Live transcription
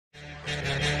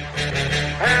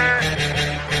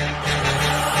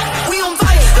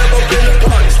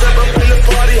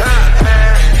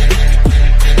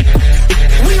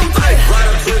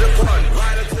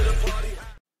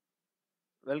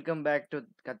Welcome back to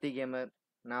கத்தி gamer.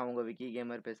 நான் உங்க விக்கி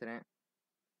கேமர் பேசுறேன்.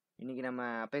 இன்னைக்கு நம்ம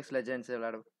அபெக்ஸ் லெஜெண்ட்ஸ்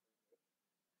விளையாட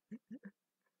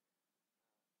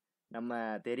நம்ம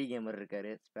தெரி கேமர்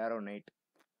இருக்காரு, ஸ்பேரோ நைட்.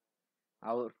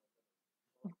 அவர்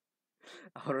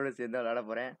அவரோட சேர்ந்து விளையாட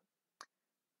போறேன்.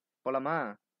 போலாமா?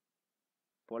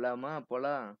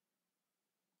 போலாம்.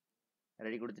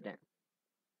 ரெடி கொடுத்துட்டேன்.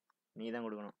 நீ தான்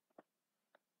கொடுக்கணும்.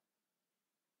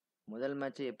 முதல்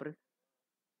மேட்ச் எப்படி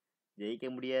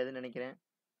ஜெயிக்க முடியாதுன்னு நினைக்கிறேன்.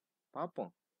 பார்ப்போம்.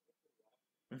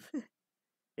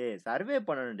 சர்வே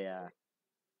பண்ணணும்டியா.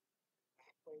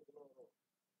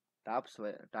 டாப்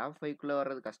 5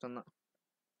 வர்றது கஷ்டம் தான்.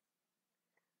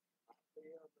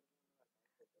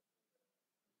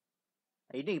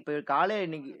 இப்ப காலே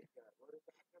இன்னைக்கு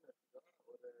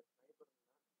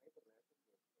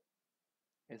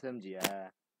எஸ்எம்ஜியா?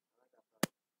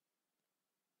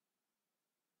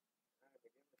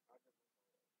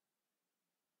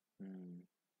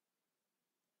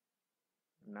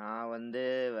 நான் வந்து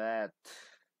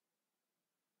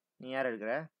நீ யார்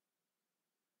எடுக்கிற?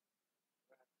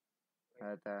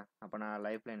 அப்ப நான்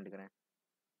லைஃப் லைன் எடுக்கிறேன்.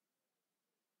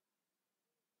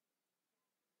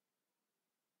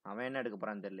 அவன் என்ன எடுக்க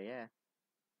போறான்னு தெரியலையே.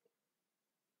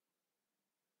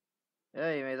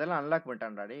 இவன் இதெல்லாம் அன்லாக்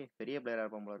பண்ணிட்டான்டாடி. பெரிய பிளேயரா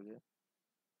இருப்பான் போல இருக்கு.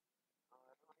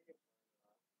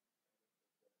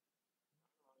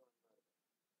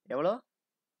 எவ்வளோ?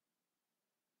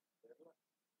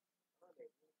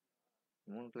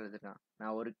 3 கிலோ எடுத்துட்டான்.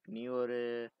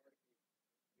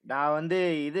 நான் வந்து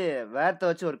இது வேர்த்த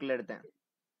வச்சு 1 கிலோ எடுத்தேன்.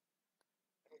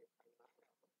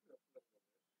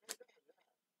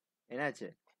 என்னாச்சு?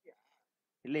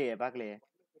 இல்லையே, பார்க்கலையே.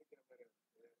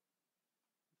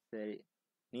 சரி,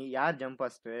 நீ யார் ஜம்ப்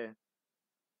ஃபாஸ்ட்?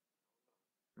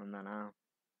 வந்தானா?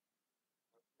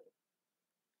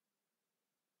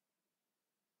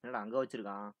 என்னடா அங்க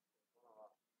வச்சிருக்கான்?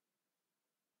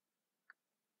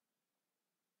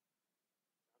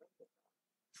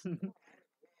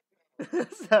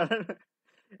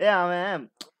 அவன்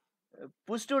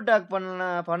புஷ் டு டாக்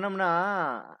பண்ணோம்னா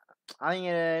அவங்க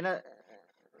என்ன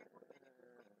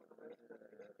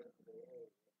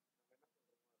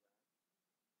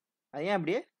அது ஏன்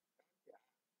அப்படி?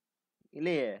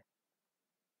 இல்லையே.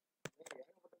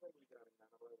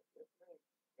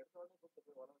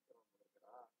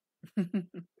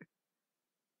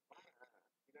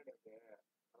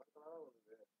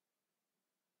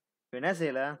 என்ன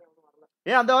செய்யல?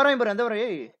 அந்த வாரம் பாரு, அந்த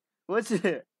வாரம் போச்சு.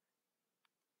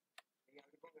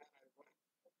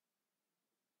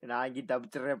 நான் இங்கே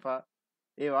தப்பிச்சிடுறேன்ப்பா.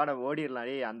 வாடா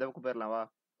ஓடிடலாம். அந்த பக்கம் போயிடலாம் வா.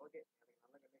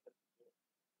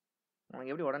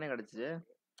 உனக்கு எப்படி உடனே கிடைச்சிச்சு?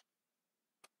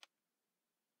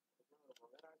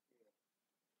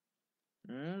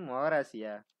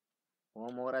 முகராசியா?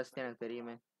 உன் முகராசி தான் எனக்கு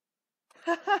தெரியுமே.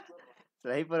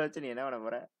 ஸ்னைப்பர் வச்சு நீ என்ன பண்ண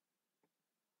போற?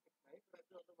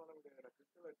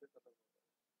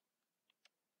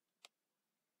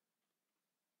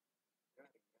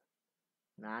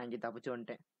 நான் இங்க தப்பிச்சு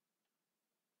வந்துட்டேன்.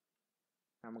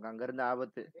 நமக்கு அங்க இருந்து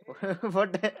ஆபத்து.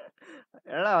 போட்டேன்.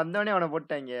 எல்லாம் வந்தவனே அவனை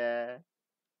போட்டாங்க.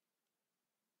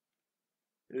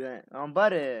 அவன்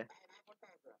பாரு.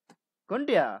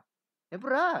 கொண்டியா?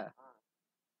 எப்படா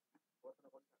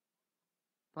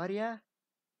பாரியா?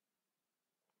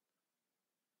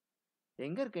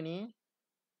 எங்க இருக்க நீ?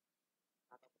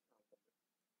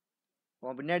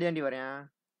 உன் பின்னாடி தாண்டி வரேன்.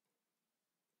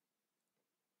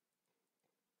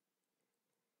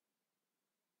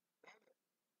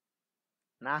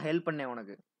 நான் ஹெல்ப் பண்ணேன்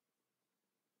உனக்கு.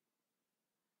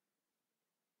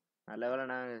 நல்ல வேலை.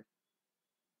 நான்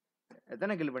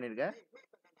எத்தனை கில் பண்ணிருக்க?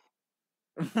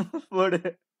 போடு.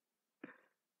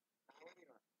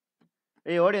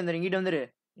 ஓடி வந்துரு, இங்கிட்டு வந்துரு,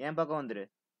 என் பக்கம் வந்துரு.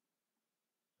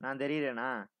 நான் தெரியறேனா?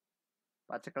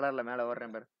 பச்சை கலர்ல மேல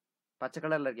ஓடுறேன் பாரு. பச்சை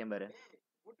கலர்ல இருக்கேன் பாரு.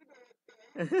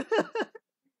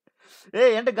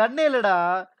 என்கிட்ட கண்ணே இல்லடா.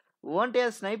 ஓன்ட்டே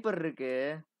ஸ்னைப்பர் இருக்கு.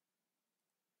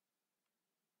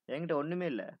 என்கிட்ட ஒண்ணுமே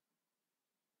இல்ல.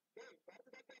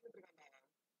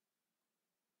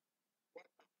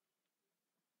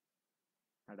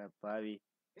 அட பாவி.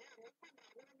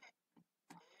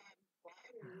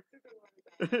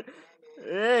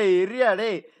 இரியா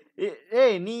டேய்.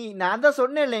 நீ நான் தான்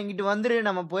சொன்னேன்ல எங்கிட்ட வந்துரு,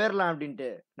 நம்ம போயிடலாம் அப்படின்ட்டு.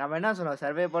 நம்ம என்ன சொன்னோம்?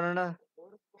 சர்வே பண்ணணும்.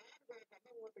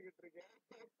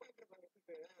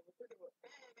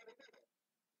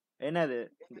 என்னது?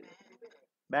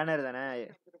 பேனர் தானே?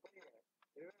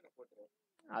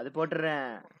 அது போட்டுறேன்.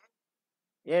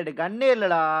 கண்ணே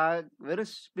இல்லடா,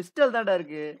 வெறும் பிஸ்டல் தான்டா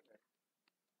இருக்கு.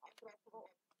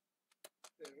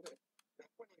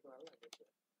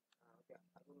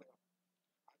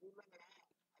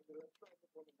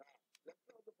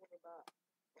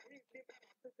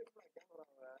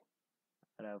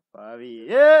 அட பாவி.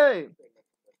 ஏய்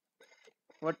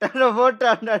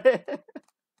போட்டான்டா டேய்.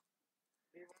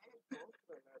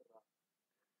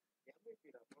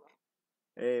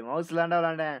 ஏய் மவுஸ்ல தான்டா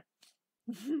விளாண்டேன்.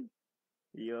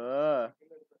 ஐயோ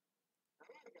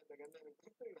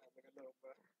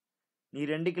நீ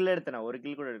 2 கில் எடுத்தனா, 1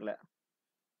 கில் கூட எடுக்கல.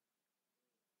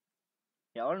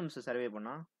 எவ்வளவு நிமிஷம் சர்வே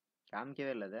பண்ணோம்?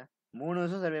 காமிக்கவே இல்ல அது. 3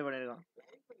 நிமிஷம் சர்வே பண்ணிருக்கோம்.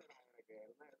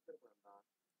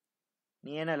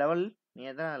 நீ என்ன லெவல்? நீ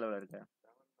எத்தனை லெவல் இருக்க?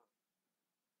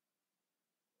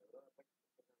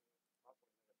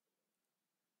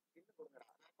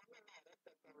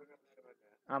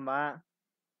 ஆமா.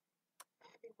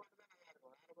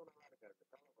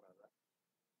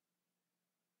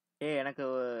 ஏய் எனக்கு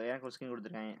எனக்கு ஒரு ஸ்கின்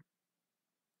கொடுத்துருக்காங்க.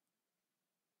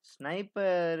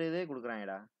 ஸ்னைப்பர் இதே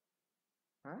கொடுக்குறாங்கடா.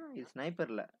 இது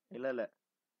ஸ்னைப்பர் இல்ல. இல்ல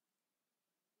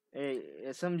ஏய்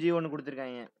எஸ்எம்ஜி ஒன்று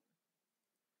கொடுத்துருக்காங்க.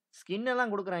 ஸ்கின்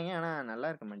எல்லாம் கொடுக்குறாங்க, ஆனா நல்லா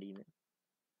இருக்க மாட்டேங்குது.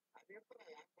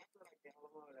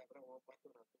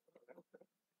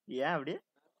 ஏன் அப்படி?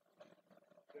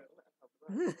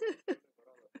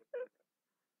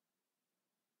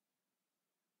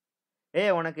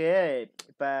 ஏய் உனக்கு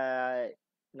இப்ப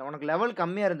உனக்கு லெவல்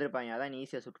கம்மியா இருந்திருப்பாங்க, அதான் நீ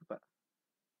ஈஸியா சுட்டுருப்ப.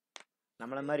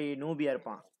 நம்மள மாதிரி நூபியா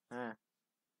இருப்பான்.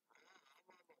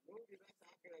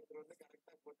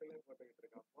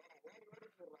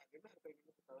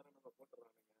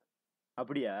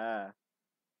 அப்படியா?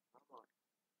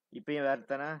 இப்பயும் வேற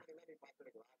தானே.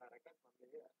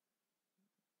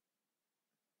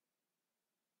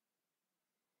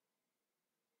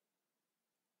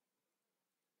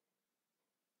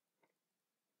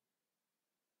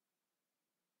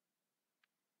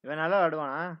 இவன் நல்லா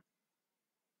ஆடுவானா?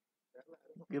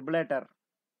 கிப்லேட்டர்.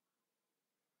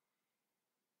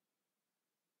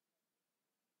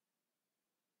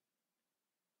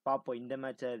 பாப்போம் இந்த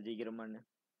மேட்ச ஜெயிக்கிறோமான்னு.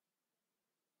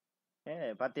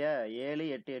 பாத்தியா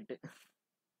 7-8-8.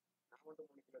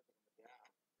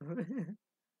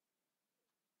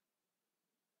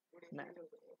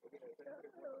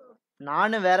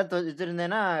 நானும் வேற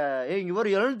வச்சிருந்தேன்னா இங்க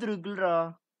ஒரு 72 கில்ரா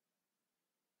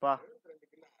பா.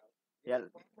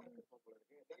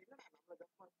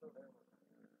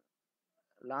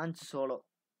 Launch solo.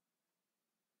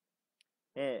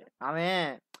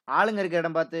 அவன் ஆளுங்க இருக்க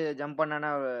இடம் பார்த்து ஜம்ப்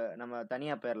பண்ணானா நம்ம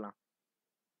தனியா போயிடலாம்.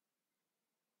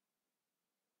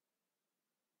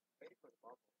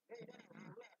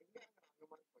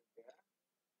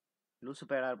 லூசு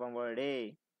பையனா இருப்பான் போல டேய்.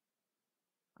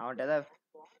 அவன்கிட்ட ஏதாவது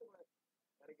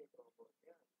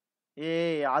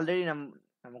ஆல்ரெடி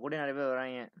நம்ம கூட நிறைய பேர்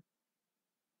வராங்க.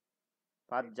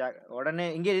 பார்த்து உடனே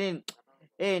இங்கே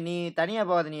நீ தனியா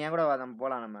போகாத, நீ என் கூட வா, நம்ம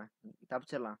போலாம், நம்ம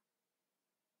தப்பிச்சிடலாம்.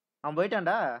 அவன்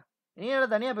போயிட்டான்டா. நீ ஏடா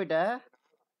தனியா போயிட்ட?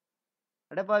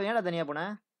 அடப்பா ஏன்டா தனியா போன?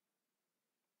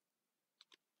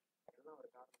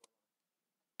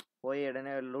 போய்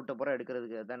உடனே லூட்ட போற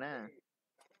எடுக்கிறதுக்கு தானே.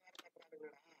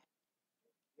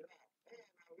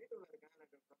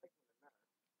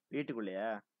 வீட்டுக்குள்ளயா?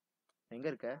 எங்க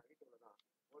இருக்க?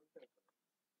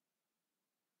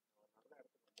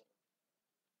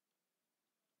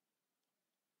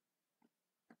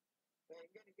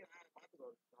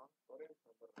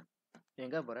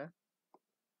 எங்க போற?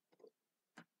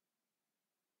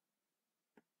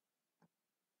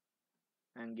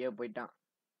 அங்கேயோ போயிட்டான்.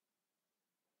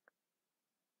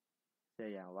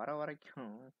 சரியா வர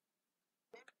வரைக்கும்.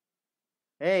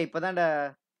 இப்பதான்டா.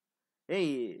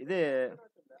 இது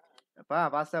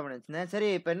பாஸ்தா பண்ணிருந்தேன். சரி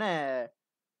இப்ப என்ன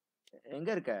எங்க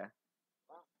இருக்க?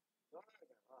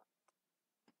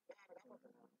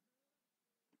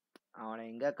 அவனை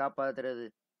எங்க காப்பாத்துறது?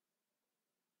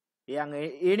 அங்க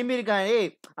எனிமி இருக்கான்.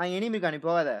 அங்க எனிமி இருக்கான், நீ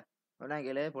போகாத. அவனா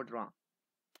கேளு போட்டுருவான்.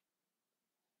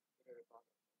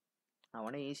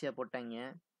 அவனே ஈஸியா போட்டாங்க.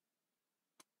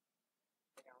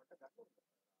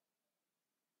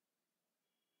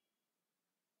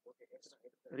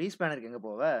 ரீஸ்பேனருக்கு எங்க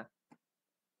போவ?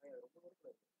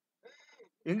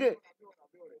 எங்க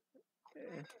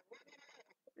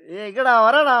எங்கடா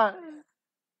வரடா?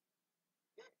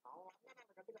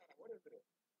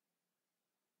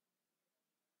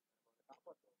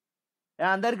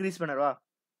 அந்த இருக்கு ரீஸ்பேனர், வா.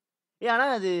 ஆனா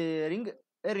அது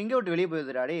ரிங்க விட்டு வெளியே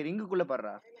போயிருதுடா. டேய் ரிங்குக்குள்ள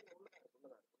பாடுறா.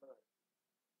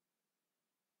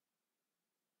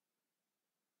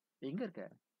 எங்க இருக்க?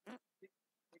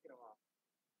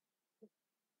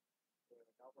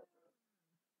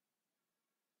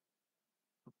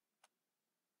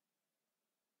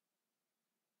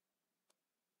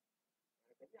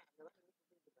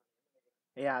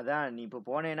 அதான் நீ இப்ப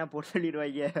போனேன்னா போட்டு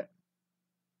சொல்லிடுவாங்க.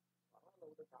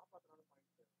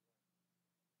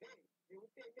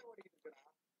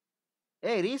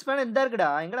 ரீஸ்பேன் இந்த இருக்குடா.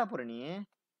 எங்கடா போற நீ?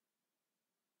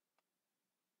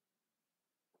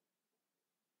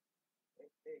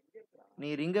 நீ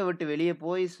ரிங்க விட்டு வெளியே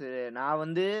போய் நான்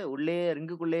வந்து உள்ளே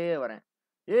ரிங்குக்குள்ளேயே வரேன்.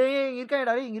 ஏய் ஏய், இங்க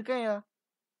இருக்காங்கடா, டேய், இங்க இருக்காங்கடா.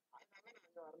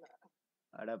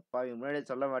 அடப்பா, முன்னாடியே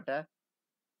சொல்ல மாட்டேன்.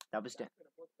 தப்பிச்சிட்டேன்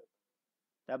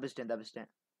தப்பிச்சிட்டேன் தப்பிச்சிட்டேன்.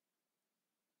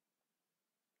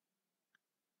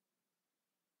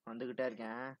 வந்துகிட்டே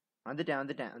இருக்கேன். வந்துட்டேன்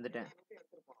வந்துட்டேன் வந்துட்டேன்.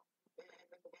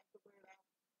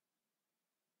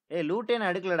 ஏய், லூட்டே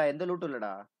நான் எடுக்கலடா, எந்த லூட்டும்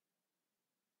இல்லடா.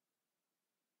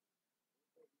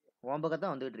 உன் பக்கம்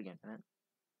தான் வந்துகிட்டு இருக்கேன்.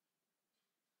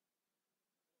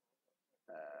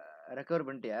 ரெக்கவர்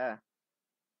பண்ணிட்டியா?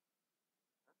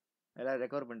 எல்லாம்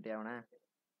ரெக்கவர் பண்ணிட்டியா அவனை?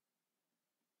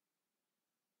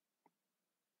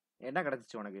 என்ன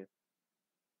கிடைச்சிச்சு உனக்கு?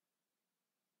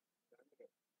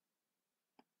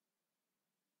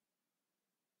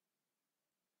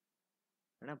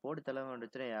 என்ன போட்டு தலை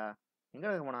வந்துச்சுனையா? எங்க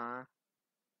இருக்க போனா?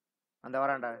 அந்த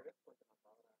வரான்டா,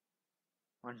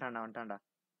 வந்துட்டான்டா வந்துட்டான்டா.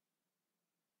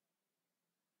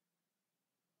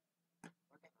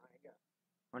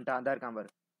 வந்துட்டான், அந்த இருக்கான் பாரு.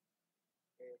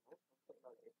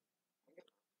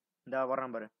 இந்த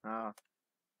வர்றான் பாரு.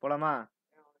 போலாமா?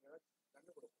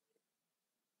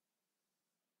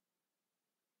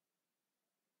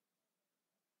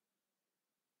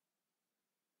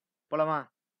 போலாமா?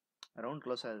 ரவுண்ட்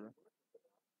க்ளோஸ் ஆகுது.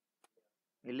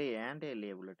 இல்லையே, ஏன்டே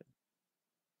இல்லையே புல்லட்.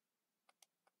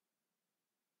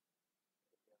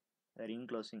 ரிங்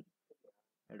க்ளோசிங்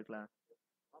எடுக்கலாம்.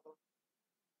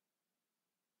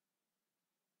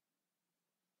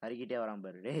 அரிக்கிட்டே வரான்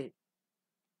பாரு. டேய்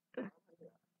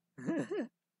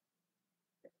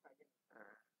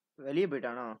வெளியே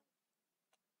போயிட்டானோ?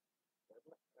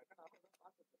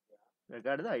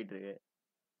 ரெக்கார்டு தான் ஆயிட்டு இருக்கு.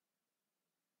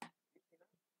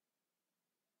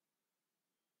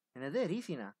 என்னது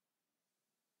ரீசினா?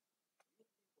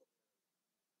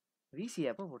 ரீசி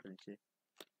எப்போ போட்டுருந்துச்சு?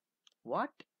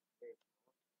 வாட்?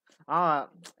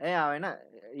 அவன் என்ன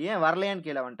ஏன் வரலையான்னு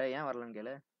கேளு அவன்கிட்ட. ஏன் வரலன்னு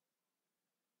கேளு.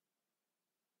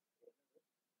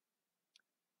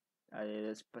 அது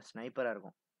ஸ்னைப்பரா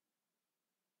இருக்கும்.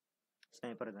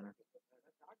 ஸ்னைப்பர் தானே?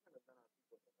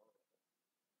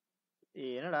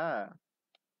 என்னடா?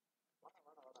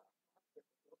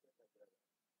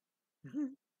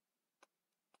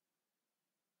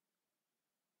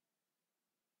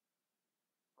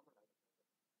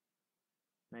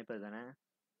 ஸ்னைப்பர் தானே?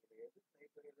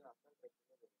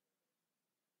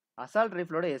 அசால்ட்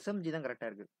ரைஃபிளோட எஸ்எம்ஜி தான் கரெக்டா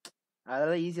இருக்கு.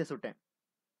 அதெல்லாம் ஈஸியா சுட்டேன்.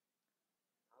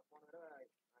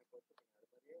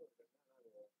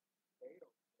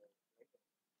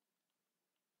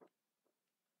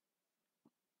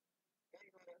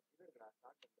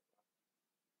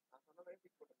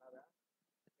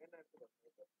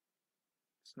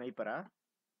 ஸ்னைப்பரா?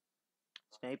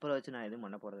 ஸ்னைப்பரை வச்சு நான் எதுவும்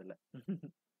பண்ண போறது இல்ல.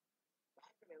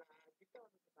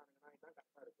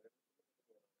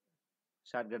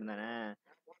 ஷார்ட் கன் தானே?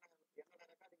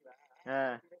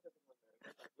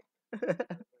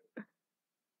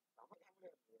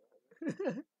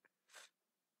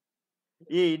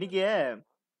 ஏய் இன்னைக்கு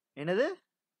என்னது?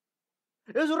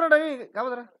 சொல்றா டேய்,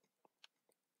 காப்பாத்துறா.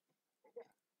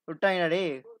 சுட்டாங்கடா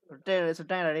டேய்,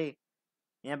 சுட்டாங்கடா டேய்.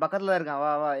 என் பக்கத்துல தான் இருக்கான்.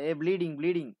 வா வா. Bleeding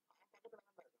bleeding.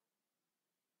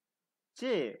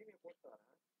 சே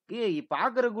ஏய்,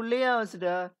 பாக்குறதுக்குள்ளேயே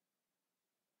வச்சுட்டா.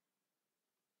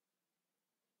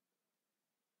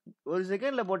 ஒரு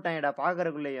செகண்ட்ல போட்டாங்கடா,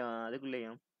 பாக்குறதுக்குள்ளேயும்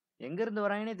அதுக்குள்ளேயும். எங்க இருந்து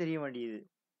வராங்கன்னே தெரிய மாட்டேங்குது.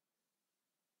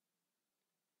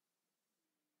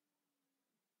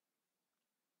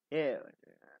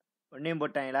 ஒன்னையும்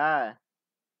போட்டாங்களா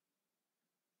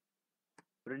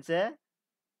ஃப்ரெண்ட்ஸு?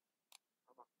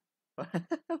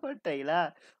 போட்டாங்களா?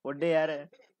 ஒன்னே யாரு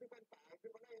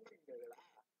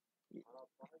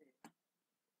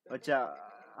வச்சா?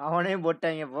 அவனையும்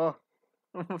போட்டாங்க போ.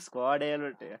 ஸ்குவாடே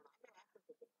விட்டு.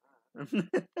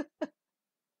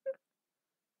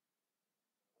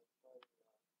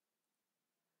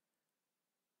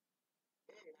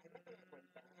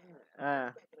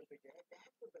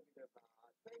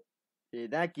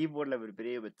 இதான் கீபோர்ட்ல ஒரு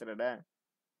பெரிய பிரச்சனைடா.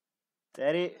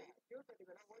 சரி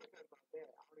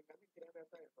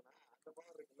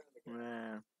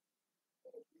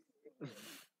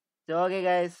ஓகே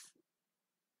கைஸ்,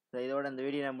 இதோட இந்த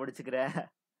வீடியோ நான் முடிச்சுக்கிறேன்.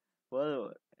 போதும்,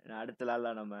 அடுத்த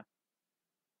நாள்லாம் நம்ம.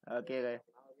 ஓகே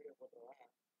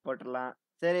போட்டுடலாம்.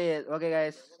 சரி ஓகே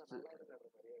கைஸ்.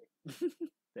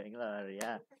 சரிங்களா?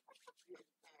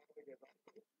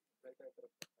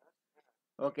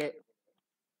 Okay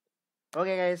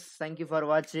okay guys, thank you for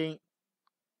வாட்சிங்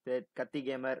கத்தி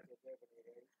கேமர்.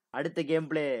 அடுத்த கேம்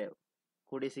பிளே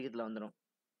கூடிய சீக்கிரத்தில் வந்துடும்.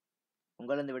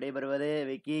 உங்களிருந்து விடைபெறுவது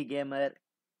Vicky gamer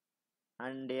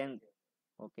and young.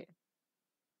 Okay,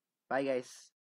 bye guys.